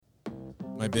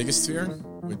My biggest fear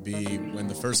would be when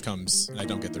the first comes and I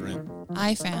don't get the rent.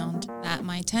 I found that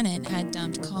my tenant had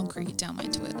dumped concrete down my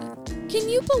toilet. Can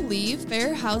you believe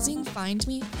Fair Housing fined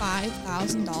me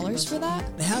 $5,000 for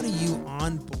that? How do you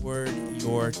onboard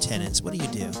your tenants? What do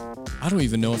you do? I don't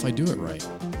even know if I do it right.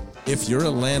 If you're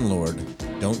a landlord,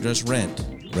 don't just rent,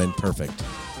 rent perfect.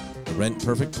 The Rent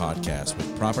Perfect podcast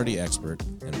with property expert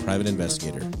and private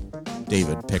investigator,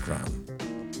 David Pickron.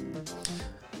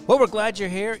 Well, we're glad you're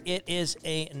here. It is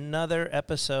another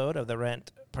episode of the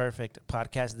Rent Perfect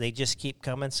podcast. They just keep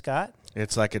coming, Scott.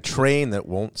 It's like a train that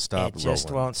won't stop It just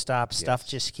rolling. won't stop. Stuff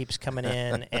just keeps coming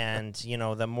in, and, you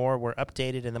know, the more we're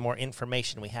updated and the more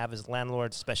information we have as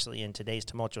landlords, especially in today's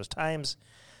tumultuous times,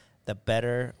 the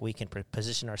better we can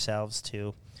position ourselves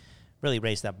to really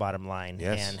raise that bottom line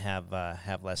and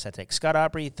have less headache. Scott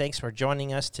Aubrey, thanks for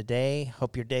joining us today.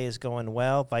 Hope your day is going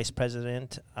well. Vice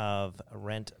President of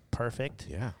Rent Perfect.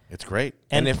 Yeah, it's great.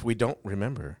 And if we don't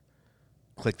remember,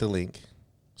 click the link,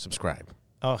 subscribe.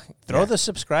 Oh, throw the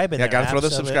subscribe in there. Yeah, got to throw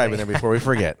the subscribe in there before we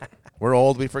forget. We're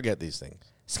old, we forget these things.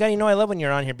 Scott, you know, I love when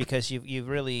you're on here because you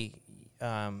really,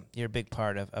 you're a big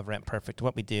part of Rent Perfect,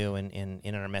 what we do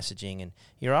in our messaging. And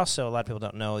you're also, a lot of people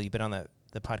don't know, you've been on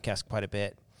the podcast quite a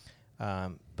bit.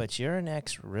 But you're an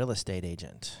ex-real estate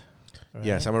agent. Right?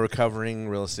 Yes, I'm a recovering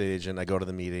real estate agent. I go to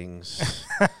the meetings.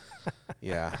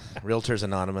 Yeah, Realtors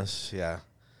Anonymous. Yeah,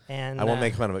 and I won't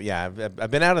make fun of it. Yeah, I've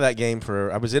been out of that game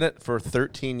I was in it for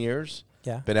 13 years.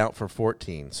 Yeah, been out for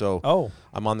 14. So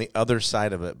I'm on the other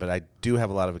side of it, but I do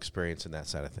have a lot of experience in that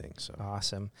side of things. So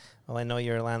awesome. Well, I know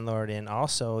you're a landlord, and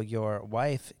also your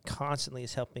wife constantly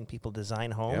is helping people design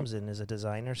homes and is a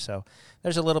designer. So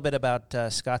there's a little bit about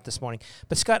Scott this morning.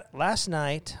 But Scott, last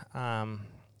night I'm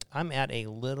at a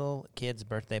little kid's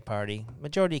birthday party.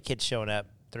 Majority of kids showing up,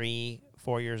 3,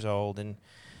 4 years old, and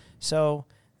so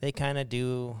they kind of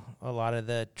do a lot of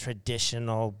the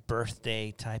traditional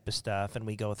birthday type of stuff, and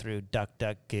we go through Duck,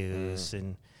 Duck, Goose,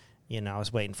 and, you know, I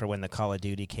was waiting for when the Call of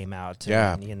Duty came out.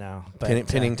 Yeah. And, you know. But,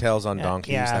 pinning tails on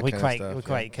donkeys, yeah, that we kind quite, of stuff. we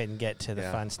quite couldn't get to the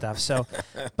fun stuff. So,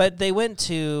 but they went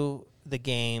to the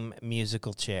game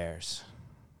Musical Chairs.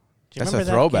 Do you That's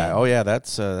remember a throwback. That game? Oh, yeah,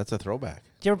 that's a throwback.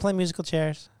 Did you ever play Musical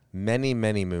Chairs? Many,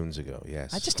 many moons ago,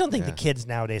 yes. I just don't think the kids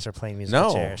nowadays are playing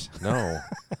musical chairs. No.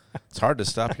 It's hard to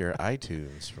stop your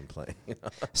iTunes from playing.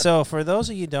 So for those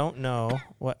of you who don't know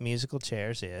what musical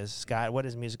chairs is, Scott, what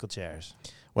is musical chairs?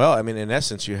 Well, I mean, in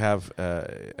essence, you have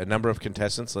a number of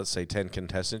contestants, let's say 10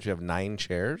 contestants. You have 9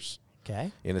 chairs.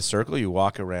 Okay. In a circle, you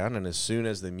walk around, and as soon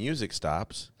as the music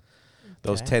stops,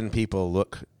 those 10 people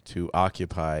look to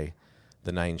occupy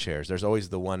the 9 chairs. There's always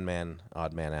the one man,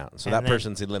 odd man out. So that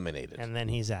person's eliminated. And then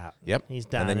he's out. Yep. He's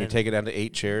done. And then you take it down to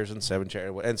 8 chairs and 7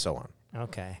 chairs and so on.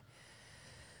 Okay.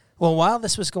 Well, while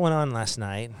this was going on last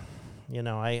night, you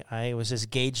know, I was as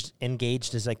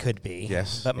engaged as I could be.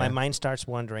 Yes. But my mind starts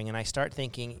wandering, and I start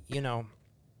thinking, you know,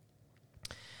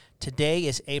 today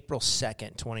is April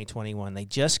 2nd, 2021. They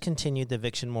just continued the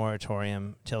eviction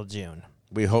moratorium till June.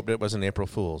 We hoped it was an April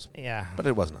Fool's. Yeah. But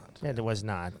it was not. It was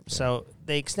not. Yeah. So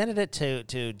they extended it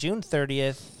to June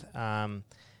 30th.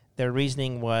 Their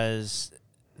reasoning was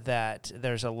that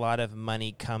there's a lot of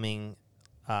money coming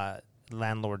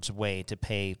landlords' way to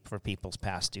pay for people's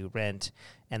past due rent,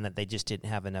 and that they just didn't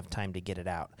have enough time to get it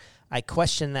out. I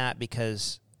question that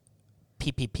because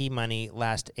PPP money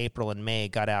last April and May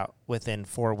got out within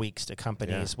 4 weeks to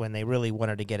companies. When they really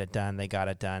wanted to get it done, they got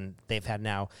it done. They've had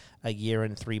now a year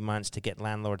and 3 months to get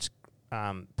landlords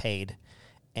paid,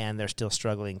 and they're still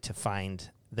struggling to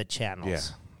find the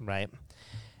channels, right?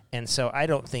 And so I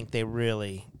don't think they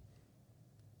really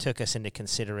took us into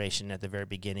consideration at the very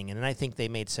beginning. And I think they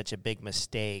made such a big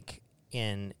mistake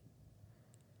in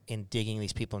digging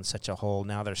these people in such a hole.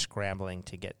 Now they're scrambling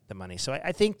to get the money. So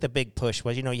I think the big push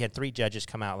was, you know, you had 3 judges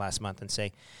come out last month and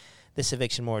say, this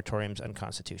eviction moratorium is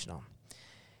unconstitutional.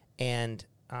 And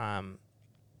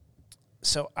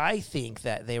so I think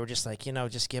that they were just like, you know,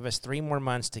 just give us 3 more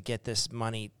months to get this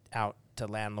money out to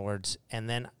landlords. And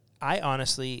then I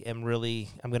honestly I'm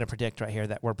going to predict right here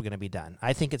that we're going to be done.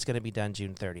 I think it's going to be done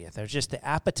June 30th. There's just the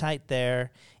appetite there.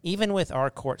 Even with our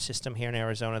court system here in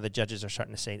Arizona, the judges are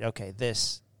starting to say, okay,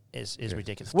 this is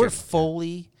ridiculous. We're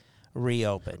fully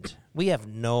reopened. We have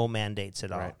no mandates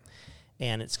at all. Right.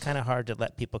 And it's kind of hard to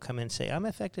let people come in and say, I'm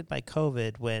affected by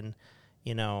COVID when,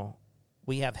 you know,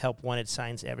 we have help wanted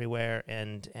signs everywhere,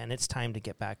 and it's time to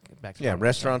get back to normal.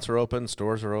 Restaurants are open,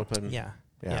 stores are open. Yeah.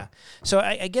 So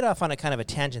I get off on a kind of a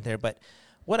tangent there, but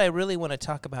what I really want to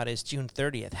talk about is June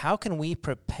 30th. How can we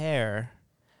prepare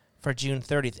for June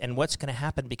 30th and what's going to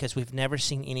happen, because we've never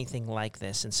seen anything like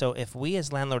this. And so if we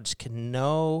as landlords can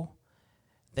know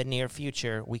the near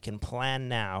future, we can plan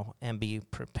now and be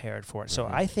prepared for it. So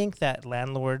I think that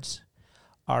landlords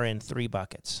are in 3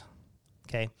 buckets.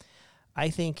 Okay, I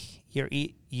think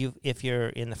if you're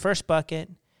in the first bucket,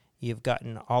 you've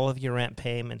gotten all of your rent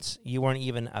payments. You weren't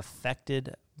even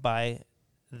affected by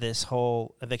this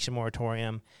whole eviction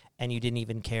moratorium, and you didn't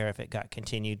even care if it got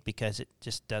continued because it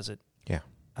just doesn't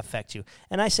affect you.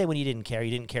 And I say when you didn't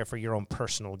care for your own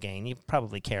personal gain. You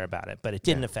probably care about it, but it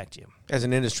didn't affect you. As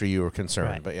an industry, you were concerned,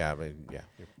 Right. but yeah.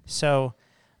 So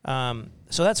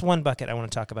that's one bucket I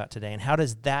want to talk about today. And how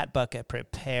does that bucket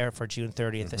prepare for June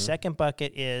 30th? The second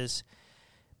bucket is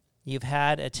you've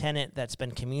had a tenant that's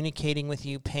been communicating with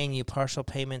you, paying you partial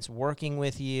payments, working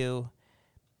with you,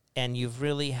 and you've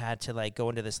really had to like go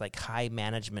into this like high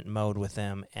management mode with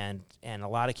them and a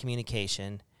lot of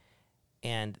communication.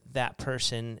 And that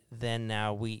person, then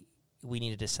now we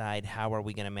need to decide how are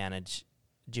we going to manage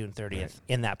June 30th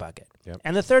in that bucket. Yep.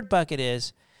 And the third bucket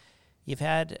is you've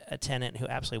had a tenant who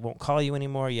absolutely won't call you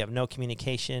anymore. You have no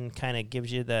communication, kind of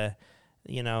gives you the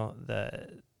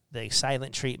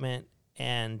silent treatment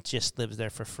and just lives there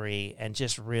for free and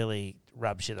just really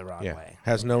rubs you the wrong way.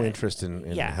 Has no interest in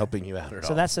helping you out at all.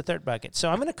 So that's the third bucket. So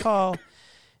I'm going to call,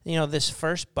 this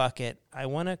first bucket, I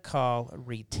want to call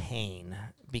retain,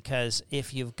 because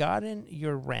if you've gotten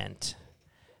your rent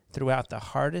throughout the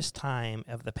hardest time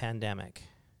of the pandemic,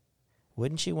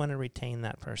 wouldn't you want to retain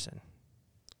that person?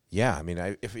 Yeah, I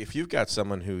mean, if you've got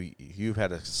someone who you've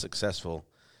had a successful,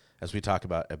 as we talk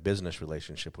about, a business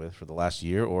relationship with for the last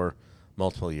year or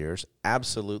multiple years,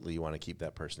 absolutely you want to keep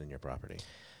that person in your property.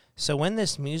 So when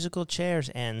this musical chairs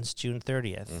ends June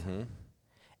 30th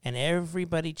and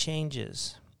everybody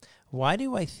changes, why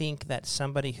do I think that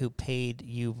somebody who paid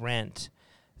you rent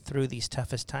through these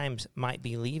toughest times might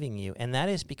be leaving you? And that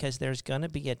is because there's going to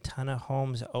be a ton of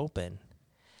homes open.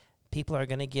 People are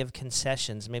going to give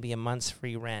concessions, maybe a month's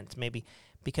free rent, maybe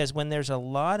because when there's a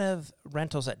lot of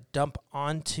rentals that dump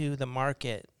onto the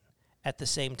market at the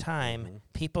same time,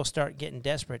 people start getting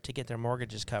desperate to get their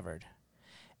mortgages covered.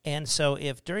 And so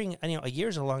if during, a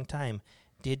year's a long time,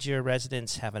 did your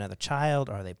residents have another child?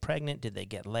 Are they pregnant? Did they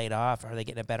get laid off? Are they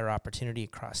getting a better opportunity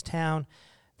across town?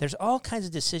 There's all kinds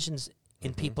of decisions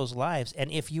in people's lives.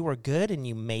 And if you were good and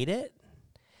you made it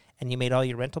and you made all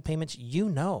your rental payments, you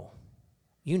know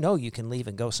you can leave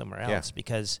and go somewhere else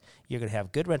because you're going to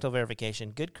have good rental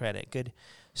verification, good credit, good.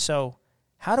 So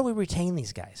how do we retain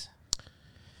these guys?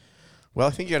 Well, I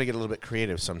think you got to get a little bit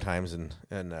creative sometimes, and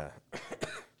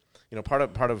part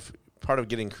of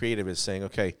getting creative is saying,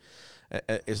 okay,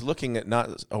 is looking at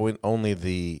not only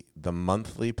the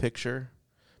monthly picture,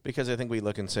 because I think we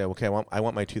look and say, okay, I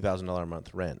want my $2,000 a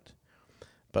month rent,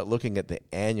 but looking at the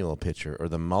annual picture or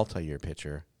the multi-year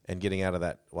picture and getting out of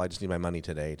that, well, I just need my money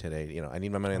today, I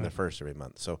need my money on the first every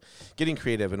month. So getting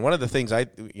creative. And one of the things I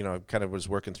kind of was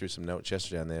working through some notes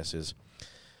yesterday on this is,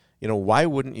 why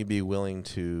wouldn't you be willing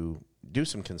to do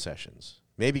some concessions?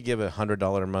 Maybe give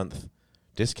 $100 a month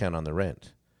discount on the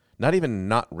rent. Not even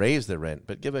not raise the rent,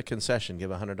 but give a concession,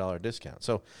 give a $100 discount.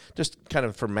 So just kind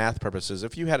of for math purposes,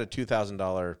 if you had a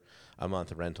 $2,000 a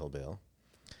month rental bill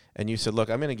and you said, look,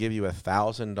 I'm going to give you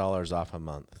 $1,000 off a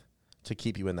month to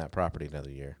keep you in that property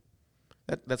another year,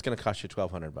 that's going to cost you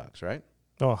 $1,200, right?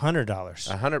 Oh, $100.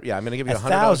 $100. Yeah, I'm going to give you $100.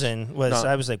 1,000 was. No,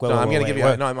 I was like, well, I'm going to give you.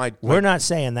 We're not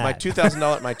saying that. My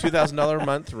 $2,000 a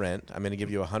month rent. I'm going to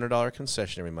give you a $100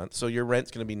 concession every month. So your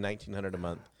rent's going to be $1,900 a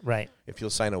month. Right. If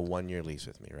you'll sign a 1-year lease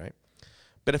with me, right?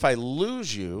 But if I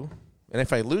lose you,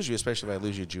 especially if I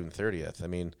lose you June 30th, I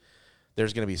mean,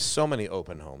 there's going to be so many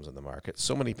open homes in the market.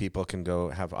 So many people can go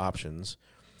have options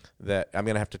that I'm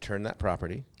going to have to turn that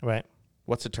property. Right.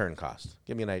 What's the turn cost?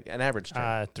 Give me an average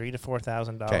turn. $3,000 to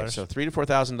 $4,000. Okay, so $3,000 to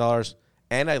 $4,000,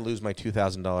 and I lose my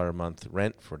 $2,000 a month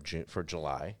rent for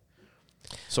July.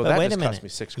 So that just cost me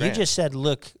 $6,000. You just said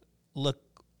look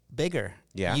bigger.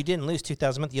 Yeah. You didn't lose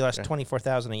 $2,000 a month. You lost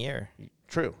 $24,000 a year.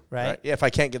 True. Right? Yeah, if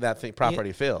I can't get that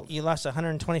property filled. You lost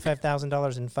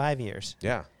 $125,000 in 5 years.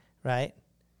 Yeah. Right?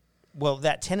 Well,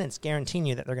 that tenant's guaranteeing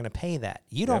you that they're going to pay that.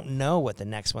 You don't know what the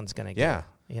next one's going to get. Yeah.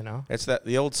 It's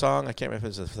the old song. I can't remember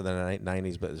if it's for the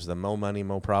 90s, but it's the Mo Money,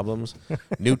 Mo Problems.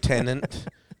 New tenant,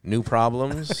 new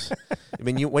problems. I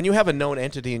mean, when you have a known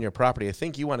entity in your property, I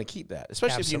think you want to keep that,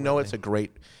 especially if you know it's a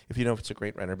great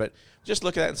renter. But just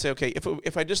look at that and say, okay,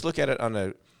 if I just look at it on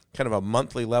a kind of a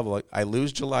monthly level, I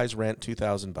lose July's rent,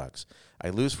 $2,000. I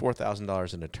lose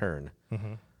 $4,000 in a turn.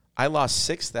 Mm-hmm. I lost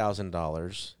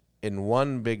 $6,000 in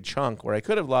one big chunk where I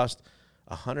could have lost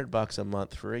 $100 a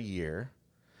month for a year.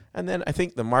 And then I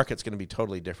think the market's going to be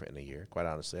totally different in a year, quite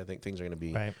honestly. I think things are going to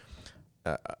be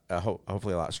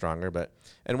hopefully a lot stronger.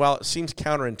 And while it seems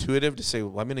counterintuitive to say,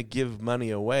 well, I'm going to give money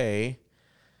away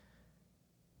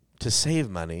to save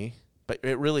money, but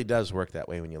it really does work that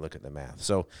way when you look at the math.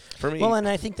 So for me, Well, and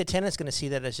I think the tenant's going to see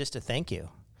that as just a thank you.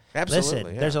 absolutely,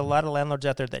 Listen, yeah. there's a lot of landlords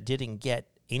out there that didn't get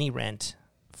any rent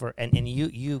for, and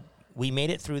we made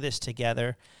it through this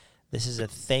together. This is a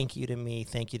thank you to me,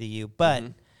 thank you to you. But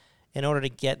in order to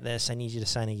get this, I need you to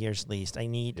sign a year's lease. I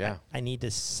need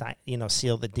to sign,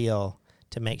 seal the deal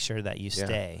to make sure that you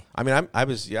stay. I mean, I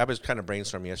was kind of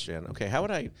brainstorming yesterday on,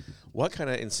 okay, what kind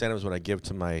of incentives would I give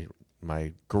to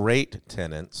my great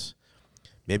tenants?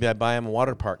 Maybe I buy them a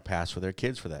water park pass for their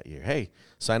kids for that year. Hey,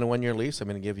 sign a 1-year lease. I'm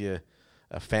going to give you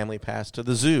a family pass to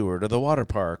the zoo or to the water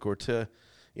park or to,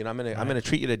 I'm going to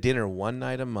treat you to dinner one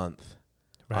night a month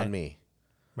on me.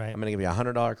 Right. I'm going to give you a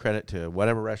 $100 credit to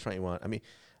whatever restaurant you want. I mean,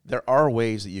 there are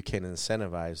ways that you can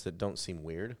incentivize that don't seem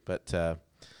weird, but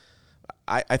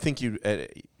I think you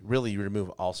remove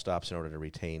all stops in order to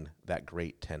retain that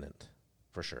great tenant,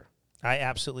 for sure. I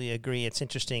absolutely agree. It's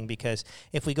interesting because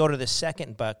if we go to the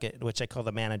second bucket, which I call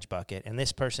the manage bucket, and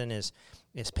this person is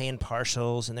paying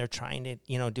partials and they're trying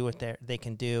to do what they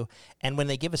can do, and when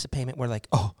they give us a payment, we're like,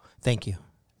 oh, thank you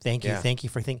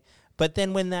for thinking. But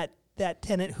then when that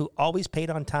tenant who always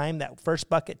paid on time, that first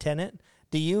bucket tenant,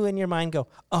 do you in your mind go,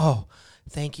 oh,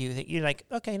 thank you? You're like,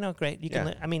 okay, no, great. You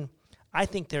can. I mean, I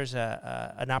think there's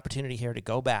an opportunity here to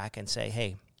go back and say,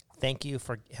 hey, thank you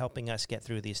for helping us get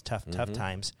through these tough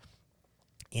times.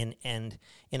 In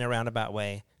a roundabout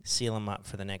way, seal them up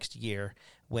for the next year.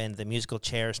 When the musical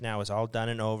chairs now is all done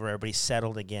and over, everybody's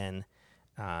settled again,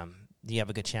 you have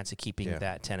a good chance of keeping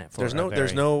that tenant for a very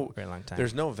long time.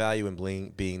 There's no value in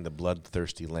being the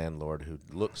bloodthirsty landlord who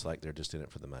looks like they're just in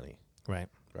it for the money. Right.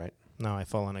 No, I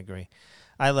full on agree.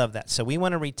 I love that. So we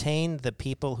want to retain the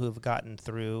people who've gotten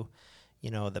through,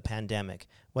 the pandemic,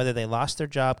 whether they lost their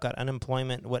job, got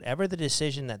unemployment, whatever the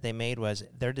decision that they made was,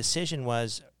 their decision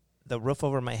was, the roof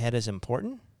over my head is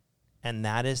important, and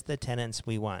that is the tenants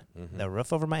we want. The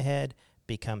roof over my head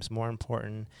becomes more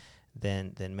important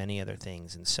than many other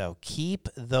things. And so keep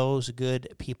those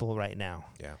good people right now.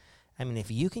 Yeah. I mean,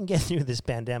 if you can get through this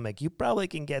pandemic, you probably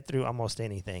can get through almost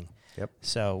anything. Yep.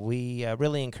 So we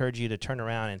really encourage you to turn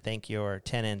around and thank your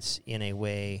tenants in a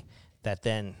way that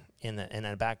then, in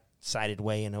a back-sided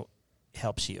way,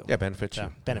 helps you. Yeah, benefits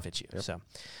you. Benefits you. Yep. So, all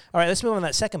right, let's move on to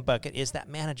that second bucket, is that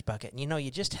manage bucket. And,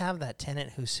 you just have that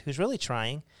tenant who's really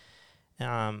trying.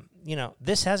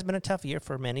 This has been a tough year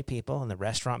for many people in the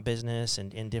restaurant business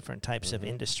and in different types of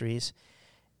industries.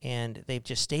 And they've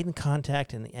just stayed in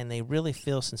contact, and they really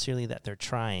feel sincerely that they're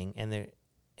trying.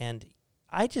 And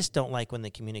I just don't like when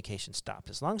the communication stops.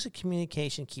 As long as the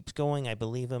communication keeps going, I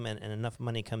believe them, and enough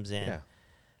money comes in,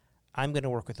 I'm going to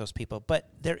work with those people. But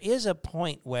there is a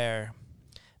point where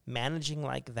managing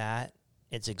like that,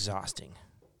 it's exhausting.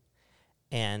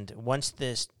 And once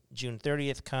this June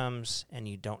 30th comes and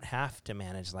you don't have to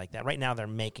manage like that. Right now they're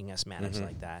making us manage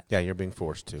like that. Yeah, you're being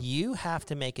forced to. You have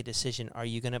to make a decision. Are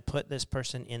you going to put this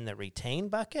person in the retain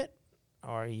bucket,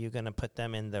 or are you going to put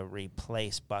them in the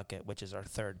replace bucket, which is our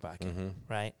third bucket,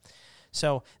 right?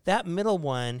 So that middle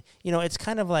one, it's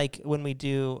kind of like when we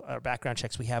do our background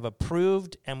checks, we have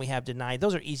approved and we have denied.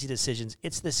 Those are easy decisions.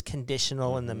 It's this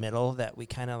conditional in the middle that we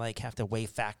kind of like have to weigh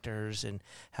factors and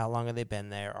how long have they been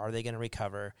there? Are they going to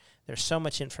recover? There's so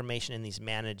much information in these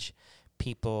manage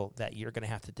people that you're going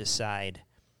to have to decide,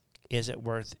 is it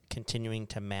worth continuing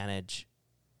to manage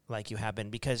like you have been?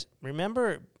 Because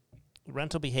remember,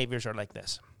 rental behaviors are like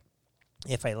this.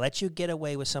 If I let you get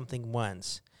away with something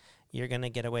once, you're going to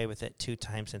get away with it 2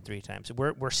 times and 3 times.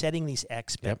 We're setting these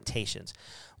expectations.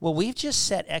 Well, we've just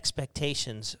set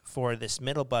expectations for this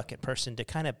middle bucket person to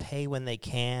kind of pay when they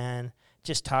can,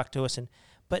 just talk to us.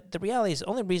 But the reality is the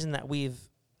only reason that we've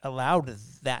allowed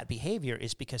that behavior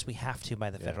is because we have to by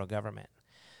the federal government.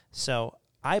 So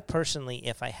I personally,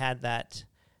 if I had that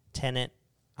tenant,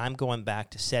 I'm going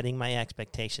back to setting my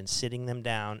expectations, sitting them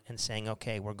down and saying,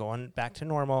 okay, we're going back to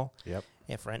normal. Yep.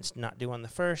 If rent's not due on the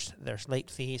 1st, there's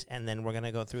late fees, and then we're going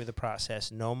to go through the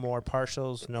process. No more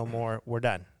partials, no more, we're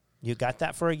done. You got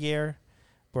that for a year,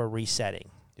 we're resetting.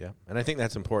 Yeah, and I think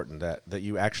that's important, that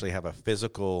you actually have a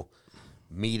physical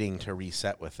meeting to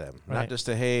reset with them. Right. Not just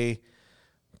hey,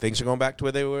 things are going back to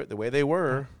the way they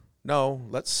were. No,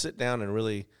 let's sit down and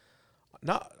really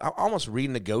almost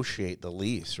renegotiate the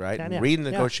lease, right? Yeah, and yeah.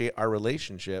 Renegotiate our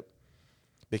relationship,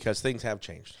 because things have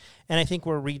changed. And I think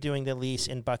we're redoing the lease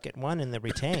in bucket 1 in the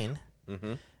retain.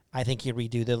 I think you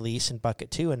redo the lease in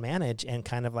bucket 2 and manage and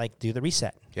kind of like do the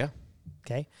reset. Yeah.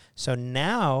 Okay. So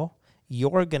now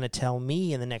you're going to tell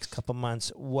me in the next couple months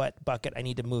what bucket I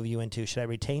need to move you into. Should I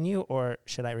retain you or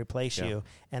should I replace you?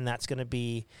 And that's going to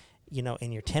be,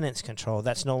 in your tenant's control,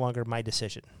 that's no longer my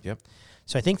decision. Yep.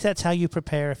 So I think that's how you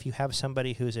prepare if you have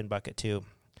somebody who's in bucket 2.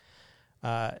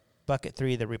 Bucket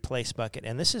 3, the replace bucket.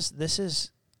 And this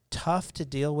is tough to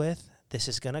deal with. This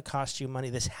is going to cost you money.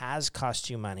 This has cost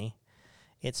you money.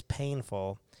 It's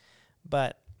painful.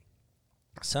 But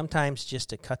sometimes just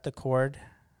to cut the cord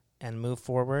and move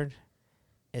forward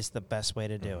is the best way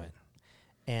to do it.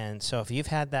 And so if you've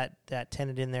had that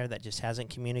tenant in there that just hasn't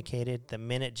communicated, the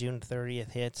minute June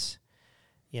 30th hits,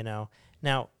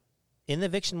 Now, in the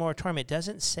eviction moratorium, it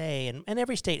doesn't say, and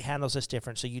every state handles this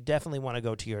different, so you definitely want to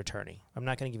go to your attorney. I'm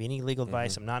not going to give you any legal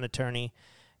advice. I'm not an attorney.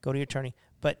 Go to your attorney.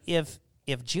 But if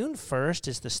June 1st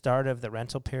is the start of the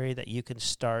rental period that you can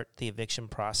start the eviction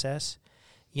process,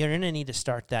 you're going to need to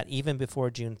start that even before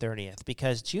June 30th,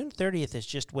 because June 30th is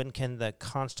just when can the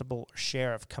constable or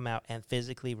sheriff come out and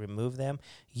physically remove them.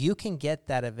 You can get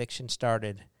that eviction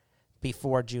started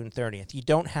before June 30th. You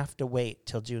don't have to wait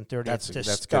till June 30th to start.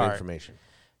 That's good information.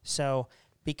 So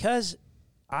because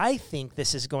I think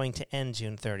this is going to end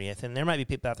June 30th, and there might be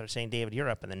people out there saying, David, you're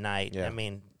up in the night. Yeah. I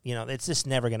mean, it's just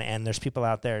never going to end. There's people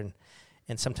out there,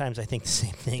 and sometimes I think the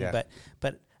same thing, Yeah.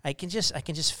 but I can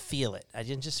just feel it. I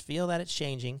can just feel that it's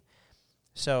changing.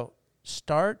 So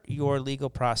start your legal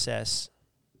process,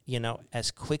 as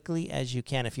quickly as you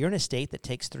can. If you're in a state that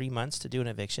takes 3 months to do an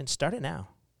eviction, start it now.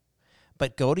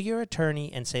 But go to your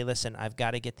attorney and say, listen, I've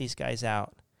got to get these guys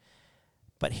out.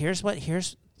 But here's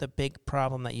the big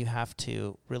problem that you have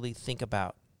to really think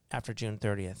about after June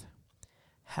 30th.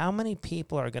 How many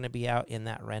people are going to be out in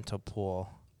that rental pool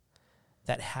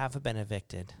that have been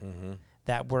evicted,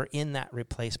 that were in that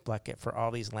replace bucket for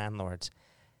all these landlords?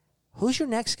 Who's your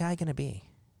next guy going to be?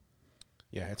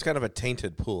 Yeah, it's kind of a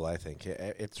tainted pool, I think.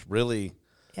 It's really,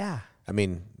 Yeah. I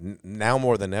mean, now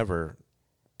more than ever,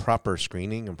 proper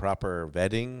screening and proper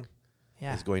vetting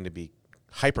is going to be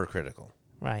hypercritical.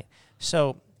 Right.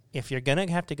 So if you're going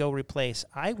to have to go replace,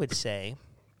 I would say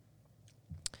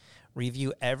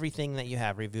review everything that you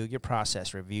have. Review your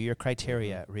process. Review your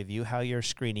criteria. Review how you're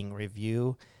screening.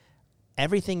 Review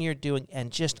everything you're doing,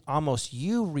 and just almost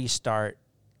you restart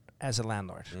as a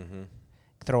landlord.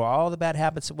 Throw all the bad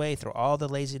habits away. Throw all the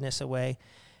laziness away,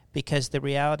 because the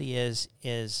reality is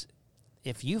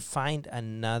if you find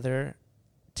another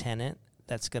tenant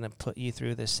that's going to put you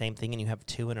through the same thing and you have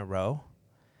 2 in a row,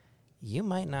 you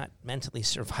might not mentally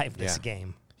survive this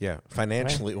game. Yeah,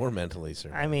 financially or mentally,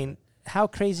 sir. I mean, how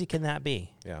crazy can that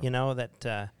be? Yeah.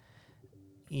 That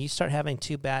you start having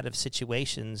too bad of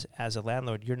situations as a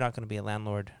landlord, you're not going to be a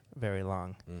landlord very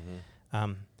long.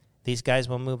 These guys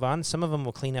will move on. Some of them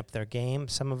will clean up their game.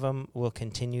 Some of them will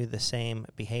continue the same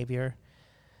behavior.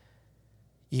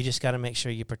 You just got to make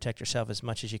sure you protect yourself as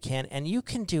much as you can. And you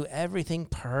can do everything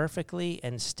perfectly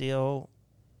and still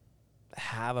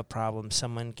have a problem.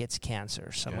 Someone gets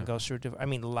cancer. Someone goes through.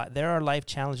 There are life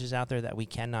challenges out there that we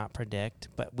cannot predict,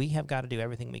 but we have got to do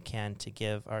everything we can to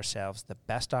give ourselves the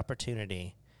best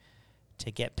opportunity to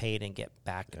get paid and get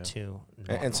back to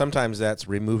normal. And sometimes that's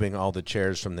removing all the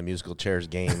chairs from the musical chairs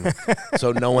game,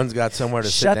 so no one's got somewhere to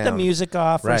sit down. Shut the music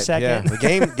off for a second.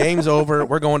 Yeah. The game's over.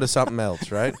 We're going to something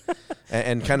else, right?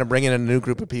 And kind of bringing a new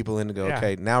group of people in to go,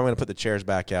 okay, now we're going to put the chairs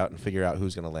back out and figure out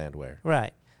who's going to land where.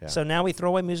 Right. Yeah. So now we throw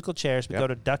away musical chairs. We go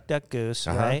to duck, duck, goose,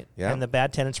 right? Yeah. And the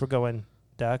bad tenants were going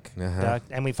duck, duck,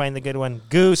 and we find the good one,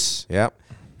 goose. Yep.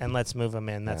 And let's move them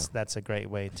in. That's a great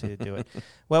way to do it.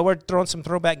 Well, we're throwing some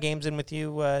throwback games in with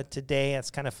you today. It's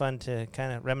kind of fun to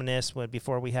kind of reminisce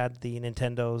before we had the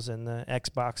Nintendos and the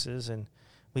Xboxes, and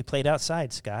we played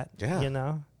outside, Scott.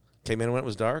 Yeah. Came in when it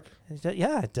was dark?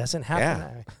 Yeah, it doesn't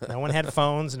happen. Yeah. No one had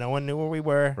phones. No one knew where we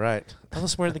were. Right.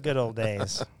 Those were the good old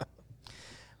days.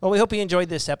 Well, we hope you enjoyed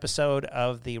this episode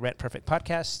of the Rent Perfect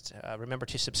podcast. Remember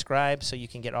to subscribe so you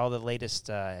can get all the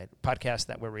latest podcasts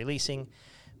that we're releasing.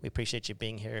 We appreciate you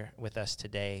being here with us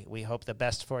today. We hope the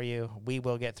best for you. We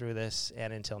will get through this.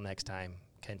 And until next time,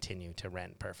 continue to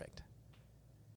rent perfect.